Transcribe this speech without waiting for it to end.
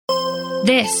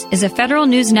This is a Federal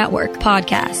News Network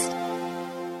podcast.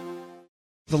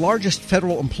 The largest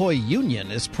federal employee union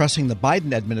is pressing the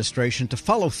Biden administration to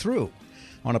follow through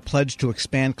on a pledge to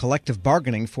expand collective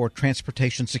bargaining for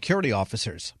transportation security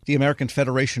officers. The American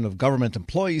Federation of Government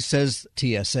Employees says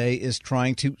TSA is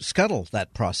trying to scuttle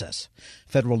that process.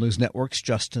 Federal News Network's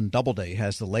Justin Doubleday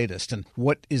has the latest. And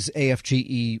what is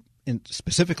AFGE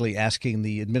specifically asking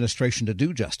the administration to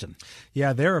do, Justin?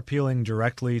 Yeah, they're appealing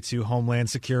directly to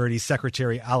Homeland Security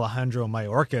Secretary Alejandro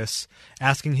Mayorkas,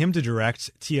 asking him to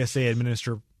direct TSA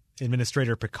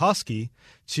Administrator Pekoske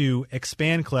to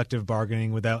expand collective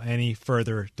bargaining without any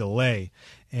further delay.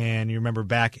 And you remember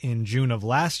back in June of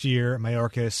last year,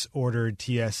 Mayorkas ordered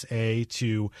TSA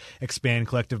to expand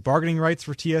collective bargaining rights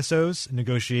for TSOs,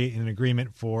 negotiate an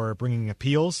agreement for bringing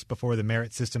appeals before the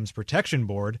Merit Systems Protection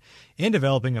Board, and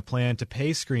developing a plan to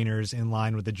pay screeners in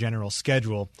line with the general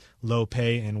schedule. Low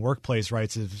pay and workplace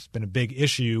rights has been a big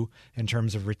issue in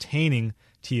terms of retaining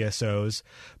TSOs.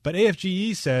 But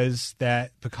AFGE says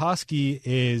that Pekoske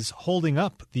is holding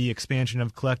up the expansion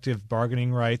of collective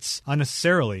bargaining rights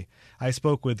unnecessarily. I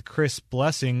spoke with Chris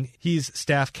Blessing. He's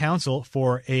staff counsel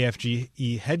for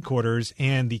AFGE headquarters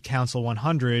and the Council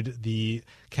 100, the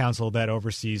council that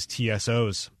oversees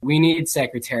TSOs. We need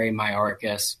Secretary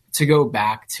Mayorkas to go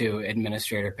back to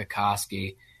Administrator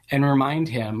Pekoske and remind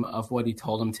him of what he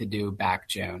told him to do back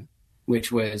June,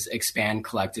 which was expand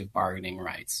collective bargaining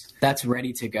rights. That's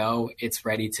ready to go. It's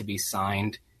ready to be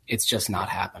signed. It's just not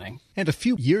happening. And a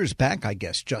few years back, I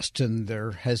guess, Justin,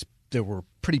 there were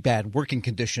pretty bad working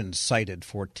conditions cited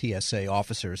for TSA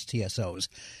officers, TSOs.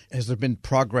 Has there been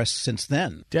progress since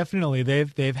then? Definitely.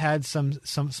 They've had some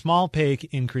small pay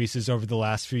increases over the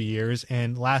last few years,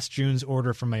 and last June's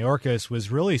order from Mayorkas was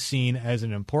really seen as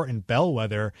an important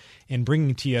bellwether in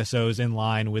bringing TSOs in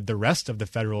line with the rest of the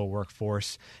federal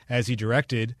workforce as he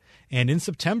directed. And in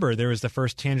September, there was the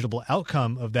first tangible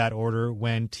outcome of that order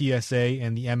when TSA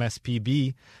and the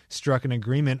MSPB struck an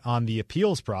agreement on the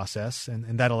appeals process,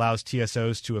 and that allows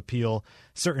TSOs to appeal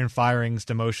certain firings,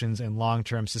 demotions, and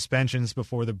long-term suspensions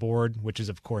before the board, which is,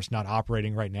 of course, not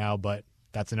operating right now, but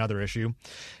that's another issue.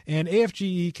 And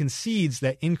AFGE concedes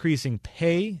that increasing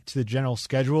pay to the general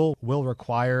schedule will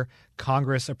require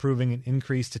Congress approving an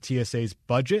increase to TSA's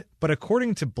budget. But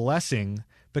according to Blessing,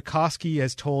 Pekoske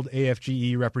has told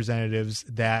AFGE representatives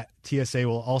that TSA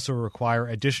will also require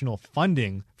additional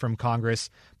funding from Congress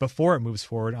before it moves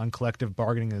forward on collective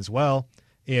bargaining as well.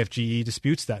 AFGE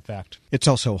disputes that fact. It's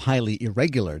also highly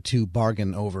irregular to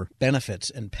bargain over benefits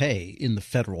and pay in the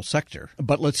federal sector.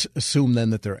 But let's assume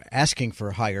then that they're asking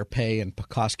for higher pay and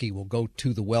Pekoske will go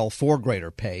to the well for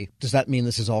greater pay. Does that mean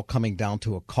this is all coming down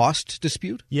to a cost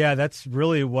dispute? Yeah, that's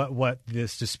really what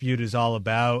this dispute is all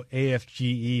about.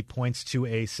 AFGE points to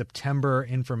a September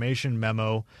information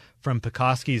memo from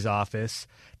Pekoske's office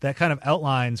that kind of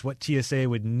outlines what TSA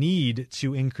would need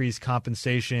to increase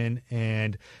compensation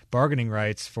and bargaining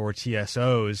rights for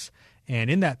TSOs.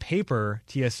 And in that paper,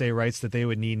 TSA writes that they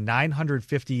would need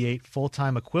 958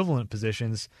 full-time equivalent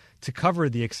positions to cover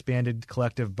the expanded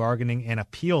collective bargaining and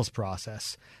appeals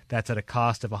process. That's at a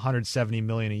cost of $170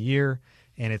 million a year,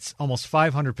 and it's almost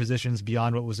 500 positions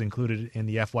beyond what was included in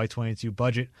the FY22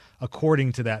 budget,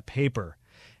 according to that paper.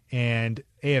 And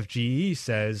AFGE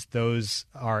says those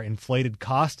are inflated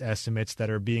cost estimates that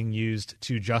are being used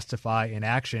to justify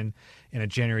inaction. In a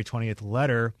January 20th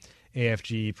letter,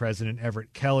 AFGE President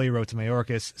Everett Kelly wrote to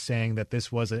Mayorkas saying that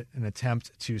this was an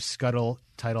attempt to scuttle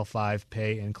Title V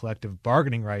pay and collective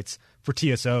bargaining rights for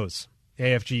TSOs.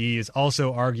 AFGE is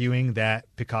also arguing that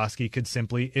Pekoske could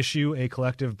simply issue a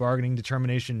collective bargaining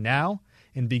determination now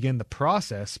and begin the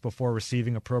process before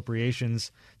receiving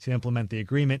appropriations to implement the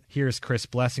agreement. Here's Chris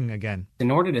Blessing again.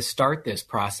 In order to start this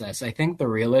process, I think the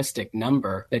realistic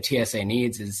number that TSA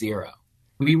needs is 0.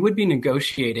 We would be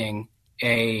negotiating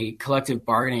a collective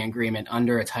bargaining agreement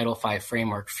under a Title V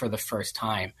framework for the first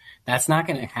time. That's not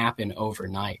going to happen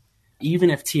overnight. Even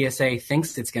if TSA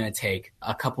thinks it's going to take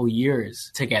a couple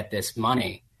years to get this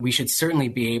money, we should certainly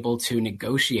be able to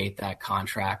negotiate that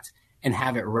contract and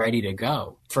have it ready to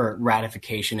go for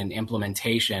ratification and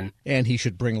implementation. And he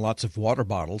should bring lots of water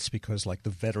bottles because, like the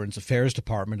Veterans Affairs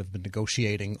Department, have been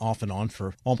negotiating off and on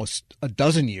for almost a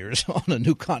dozen years on a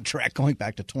new contract going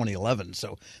back to 2011.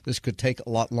 So this could take a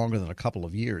lot longer than a couple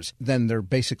of years. Then they're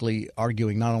basically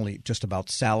arguing not only just about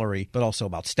salary, but also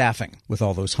about staffing with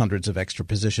all those hundreds of extra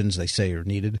positions they say are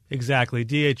needed. Exactly.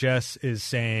 DHS is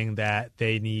saying that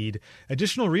they need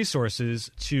additional resources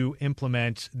to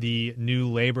implement the new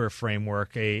labor framework.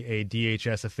 A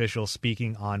DHS official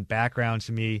speaking on Background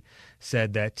to me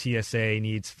said that TSA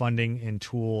needs funding and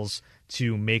tools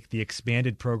to make the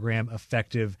expanded program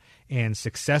effective and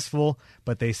successful,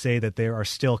 but they say that they are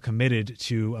still committed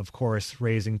to, of course,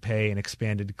 raising pay and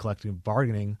expanded collective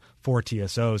bargaining for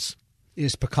TSOs.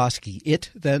 Is Pekoske it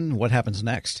then? What happens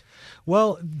next?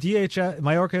 Well,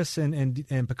 Mayorkas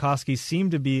and Pekoske seem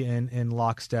to be in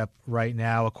lockstep right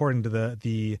now. According to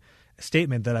the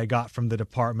statement that I got from the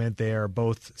department, they are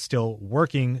both still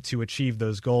working to achieve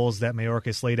those goals that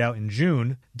Mayorkas laid out in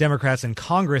June. Democrats in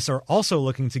Congress are also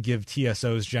looking to give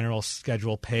TSOs general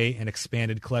schedule pay and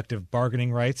expanded collective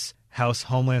bargaining rights. House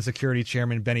Homeland Security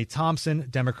Chairman Benny Thompson,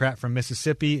 Democrat from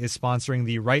Mississippi, is sponsoring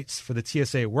the Rights for the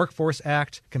TSA Workforce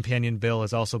Act. Companion bill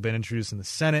has also been introduced in the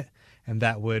Senate, and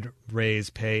that would raise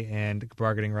pay and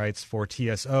bargaining rights for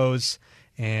TSOs.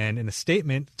 And in a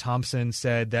statement, Thompson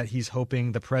said that he's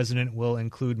hoping the president will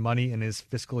include money in his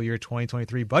fiscal year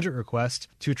 2023 budget request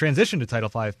to transition to Title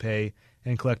V pay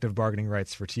and collective bargaining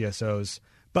rights for TSOs.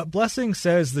 But Blessing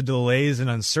says the delays and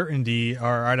uncertainty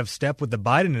are out of step with the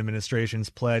Biden administration's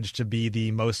pledge to be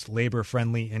the most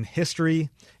labor-friendly in history,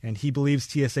 and he believes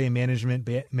TSA management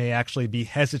may actually be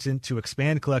hesitant to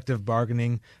expand collective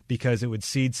bargaining because it would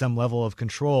cede some level of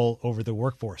control over the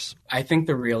workforce. I think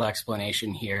the real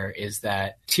explanation here is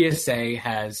that TSA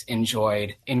has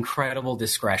enjoyed incredible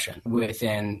discretion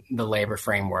within the labor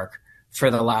framework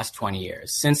for the last 20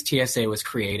 years. Since TSA was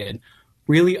created,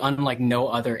 really unlike no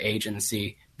other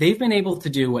agency, they've been able to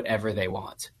do whatever they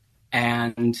want.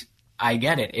 And I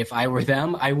get it. If I were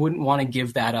them, I wouldn't want to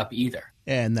give that up either.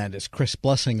 And that is Chris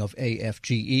Blessing of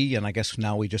AFGE. And I guess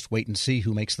now we just wait and see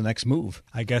who makes the next move.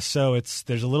 I guess so.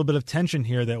 There's a little bit of tension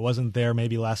here that wasn't there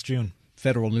maybe last June.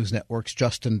 Federal News Network's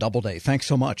Justin Doubleday. Thanks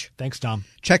so much. Thanks, Tom.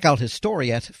 Check out his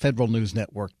story at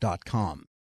federalnewsnetwork.com.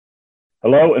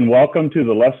 Hello, and welcome to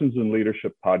the Lessons in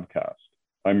Leadership podcast.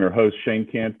 I'm your host, Shane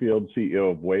Canfield,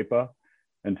 CEO of WEPA,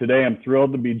 and today I'm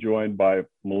thrilled to be joined by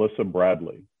Melissa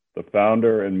Bradley, the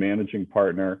founder and managing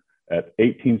partner at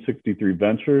 1863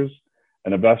 Ventures,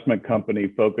 an investment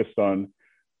company focused on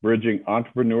bridging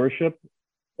entrepreneurship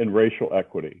and racial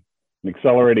equity, and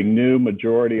accelerating new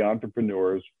majority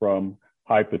entrepreneurs from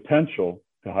high potential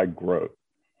to high growth.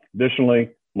 Additionally,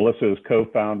 Melissa is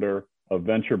co-founder of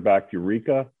Venture-Backed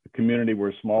Eureka, a community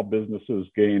where small businesses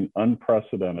gain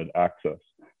unprecedented access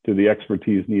to the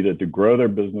expertise needed to grow their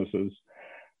businesses,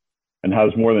 and has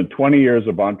more than 20 years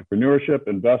of entrepreneurship,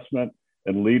 investment,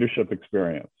 and leadership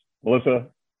experience. Melissa,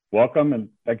 welcome, and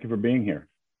thank you for being here.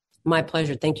 My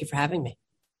pleasure. Thank you for having me.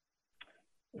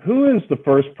 Who is the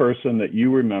first person that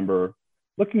you remember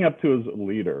looking up to as a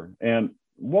leader, and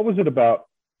what was it about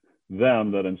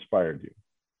them that inspired you?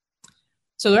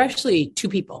 So there are actually two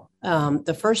people.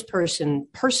 The first person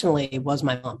personally was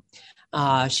my mom.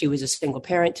 She was a single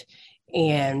parent.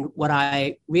 And what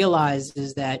I realized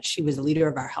is that she was the leader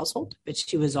of our household, but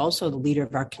she was also the leader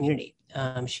of our community.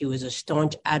 She was a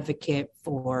staunch advocate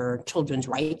for children's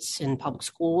rights in public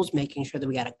schools, making sure that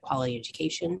we got a quality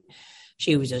education.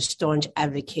 She was a staunch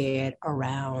advocate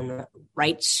around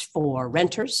rights for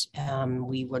renters.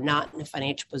 We were not in a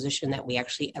financial position that we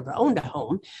actually ever owned a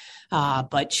home,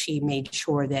 but she made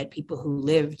sure that people who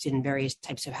lived in various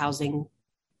types of housing,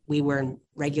 we were in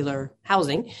regular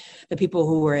housing. The people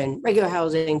who were in regular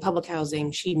housing, public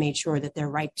housing, she made sure that their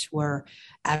rights were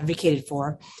advocated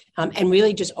for, and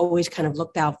really just always kind of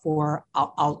looked out for,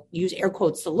 I'll use air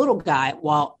quotes, the little guy,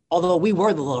 although we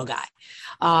were the little guy.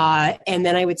 And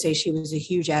then I would say she was a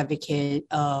huge advocate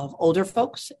of older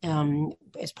folks.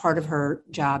 As part of her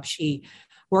job, she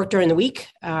worked during the week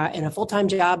in a full-time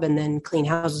job and then cleaned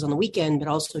houses on the weekend, but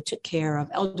also took care of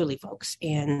elderly folks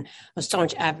and a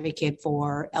staunch advocate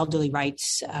for elderly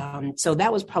rights. So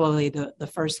that was probably the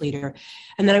first leader.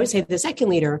 And then I would say the second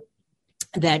leader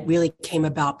that really came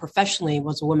about professionally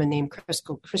was a woman named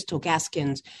Crystal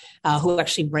Gaskins, who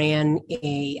actually ran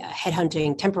a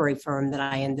headhunting temporary firm that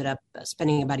I ended up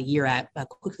spending about a year at, but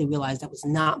quickly realized that was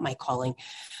not my calling.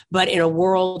 But in a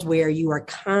world where you are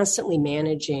constantly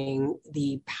managing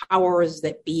the powers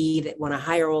that be that want to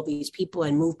hire all these people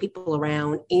and move people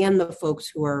around, and the folks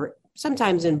who are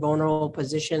sometimes in vulnerable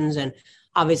positions and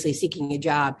obviously seeking a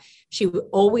job, she would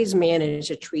always manage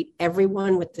to treat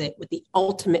everyone with the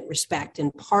ultimate respect.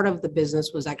 And part of the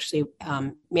business was actually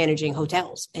managing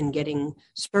hotels and getting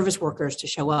service workers to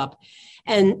show up.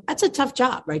 And that's a tough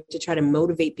job, right? To try to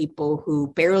motivate people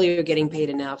who barely are getting paid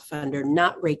enough under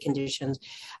not great conditions.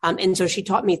 And so she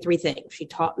taught me three things. She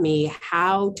taught me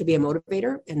how to be a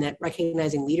motivator, and that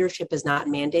recognizing leadership is not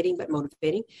mandating, but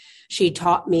motivating. She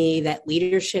taught me that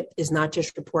leadership is not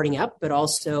just reporting up, but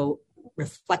also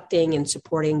reflecting and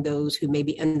supporting those who may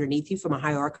be underneath you from a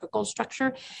hierarchical structure.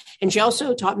 And she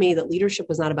also taught me that leadership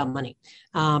was not about money,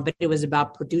 but it was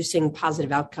about producing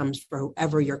positive outcomes for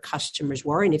whoever your customers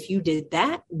were. And if you did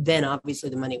that, then obviously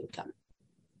the money would come.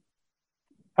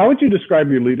 How would you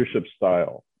describe your leadership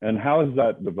style, and how has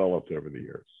that developed over the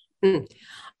years?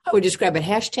 I would describe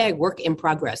it #work in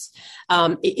progress.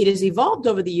 It has evolved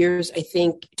over the years, I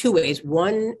think, two ways.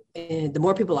 One, the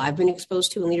more people I've been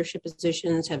exposed to in leadership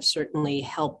positions have certainly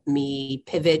helped me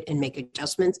pivot and make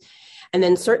adjustments. And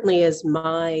then certainly as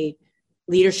my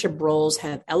leadership roles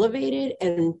have elevated,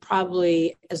 and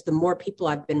probably as the more people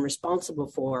I've been responsible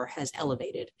for has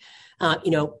elevated.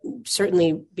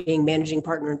 Certainly being managing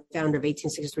partner and founder of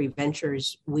 1863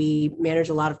 Ventures, we manage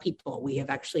a lot of people. We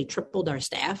have actually tripled our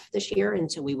staff this year. And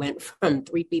so we went from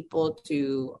 3 people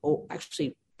to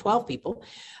 12 people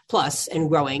plus and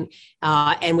growing.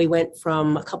 And we went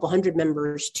from a couple hundred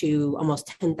members to almost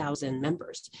 10,000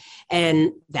 members.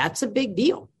 And that's a big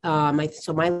deal.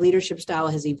 So my leadership style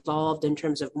has evolved in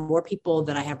terms of more people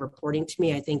that I have reporting to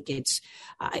me. I think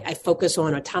I focus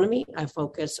on autonomy.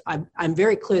 I'm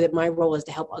very clear that my role is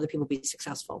to help other people be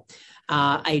successful.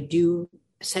 I do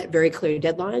set very clear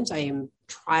deadlines. I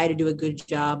try to do a good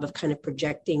job of kind of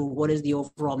projecting what is the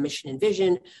overall mission and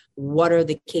vision, what are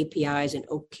the KPIs and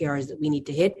OKRs that we need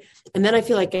to hit. And then I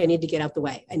feel like I need to get out the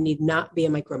way. I need not be a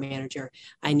micromanager.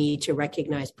 I need to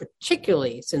recognize,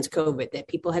 particularly since COVID, that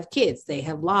people have kids, they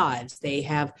have lives, they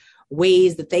have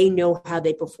ways that they know how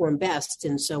they perform best.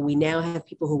 And so we now have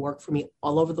people who work for me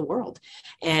all over the world.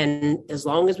 And as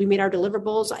long as we meet our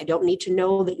deliverables, I don't need to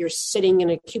know that you're sitting in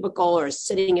a cubicle or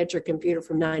sitting at your computer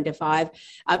from 9 to 5.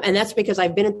 And that's because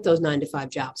I've been at those 9 to 5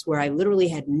 jobs where I literally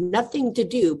had nothing to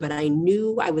do, but I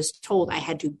knew I was told I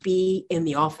had to be in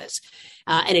the office.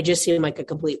 And it just seemed like a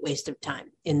complete waste of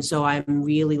time. And so I'm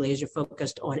really laser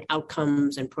focused on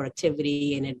outcomes and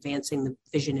productivity and advancing the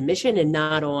vision and mission, and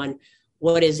not on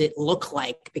what does it look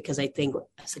like? Because I think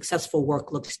successful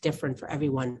work looks different for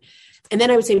everyone. And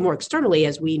then I would say more externally,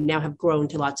 as we now have grown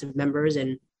to lots of members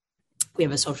and we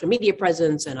have a social media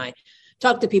presence and I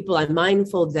talk to people, I'm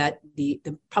mindful that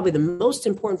probably the most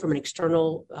important from an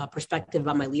external perspective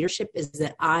about my leadership is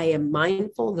that I am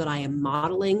mindful that I am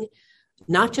modeling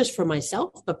not just for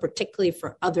myself, but particularly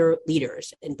for other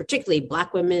leaders, and particularly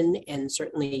Black women and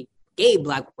certainly gay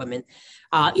Black women.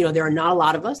 There are not a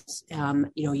lot of us.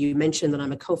 You mentioned that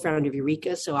I'm a co-founder of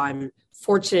Eureka, so I'm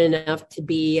fortunate enough to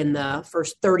be in the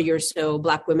first 30 or so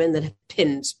Black women that have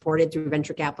been supported through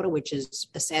venture capital, which is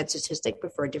a sad statistic,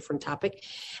 but for a different topic.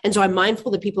 And so I'm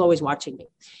mindful that people are always watching me.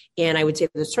 And I would say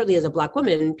that certainly as a Black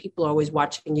woman, people are always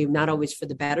watching you, not always for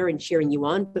the better and cheering you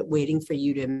on, but waiting for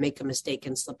you to make a mistake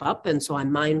and slip up. And so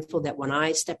I'm mindful that when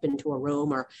I step into a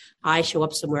room or I show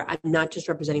up somewhere, I'm not just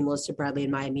representing Melissa Bradley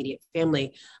and my immediate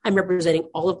family. I'm representing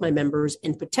all of my members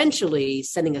and potentially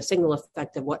sending a signal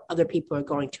effect of what other people are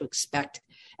going to expect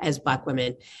as Black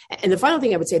women. And the final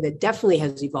thing I would say that definitely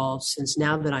has evolved since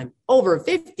now that I'm over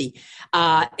 50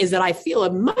 is that I feel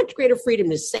a much greater freedom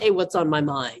to say what's on my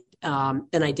mind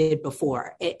than I did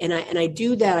before. And I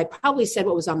do that. I probably said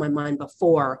what was on my mind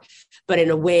before, but in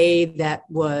a way that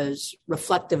was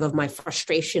reflective of my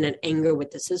frustration and anger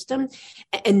with the system.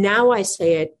 And now I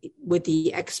say it with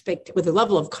the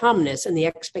level of calmness and the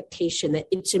expectation that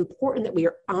it's important that we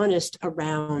are honest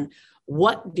around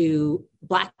what do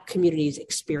Black communities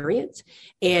experience,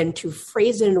 and to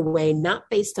phrase it in a way not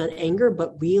based on anger,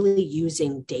 but really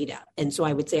using data. And so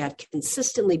I would say I've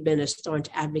consistently been a staunch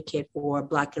advocate for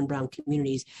Black and brown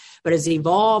communities, but has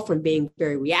evolved from being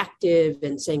very reactive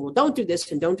and saying, well, don't do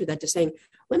this and don't do that, to saying,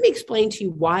 let me explain to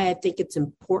you why I think it's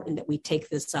important that we take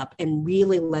this up, and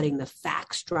really letting the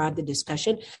facts drive the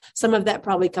discussion. Some of that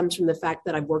probably comes from the fact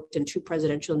that I've worked in 2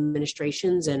 presidential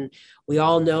administrations, and we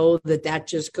all know that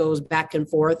just goes back and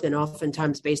forth and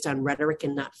oftentimes based on rhetoric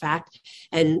and not fact.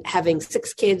 And having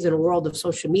 6 kids in a world of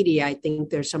social media, I think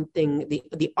there's something,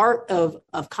 the art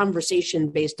of conversation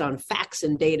based on facts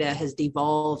and data has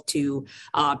devolved to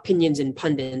opinions and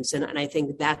pundits. And I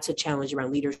think that's a challenge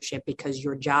around leadership, because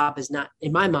your job is not,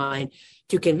 in my mind,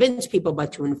 to convince people,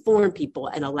 but to inform people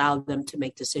and allow them to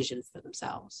make decisions for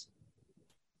themselves.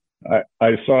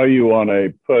 I saw you on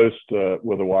a post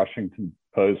with a Washington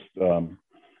Post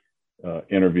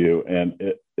interview, and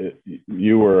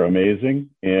you were amazing.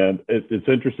 And it's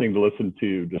interesting to listen to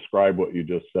you describe what you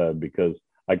just said, because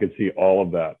I could see all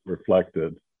of that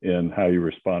reflected in how you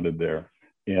responded there.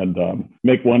 And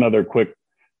make one other quick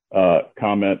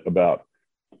comment about,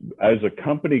 as a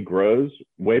company grows,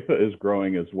 WEPA is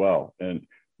growing as well. And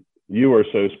you are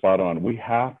so spot on. We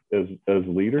have, as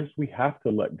leaders, we have to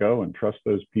let go and trust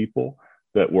those people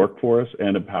that work for us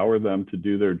and empower them to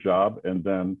do their job and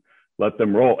then let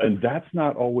them roll. And that's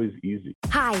not always easy.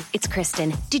 Hi, it's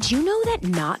Kristen. Did you know that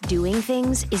not doing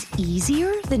things is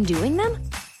easier than doing them?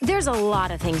 There's a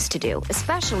lot of things to do,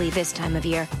 especially this time of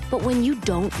year. But when you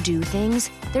don't do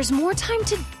things, there's more time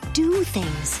to do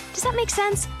things. Does that make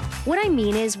sense? What I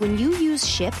mean is when you use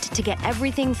Shipt to get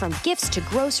everything from gifts to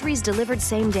groceries delivered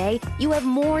same day, you have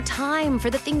more time for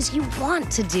the things you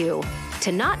want to do.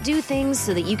 To not do things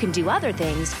so that you can do other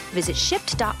things, visit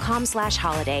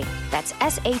shipt.com/holiday. That's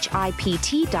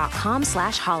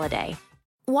SHIPT.com/holiday.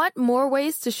 Want more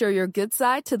ways to show your good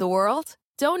side to the world?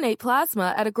 Donate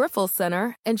plasma at a Grifols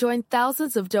Center and join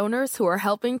thousands of donors who are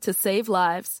helping to save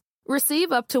lives.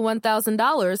 Receive up to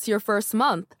 $1,000 your first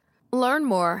month. Learn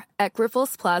more at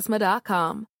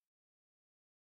grifolsplasma.com.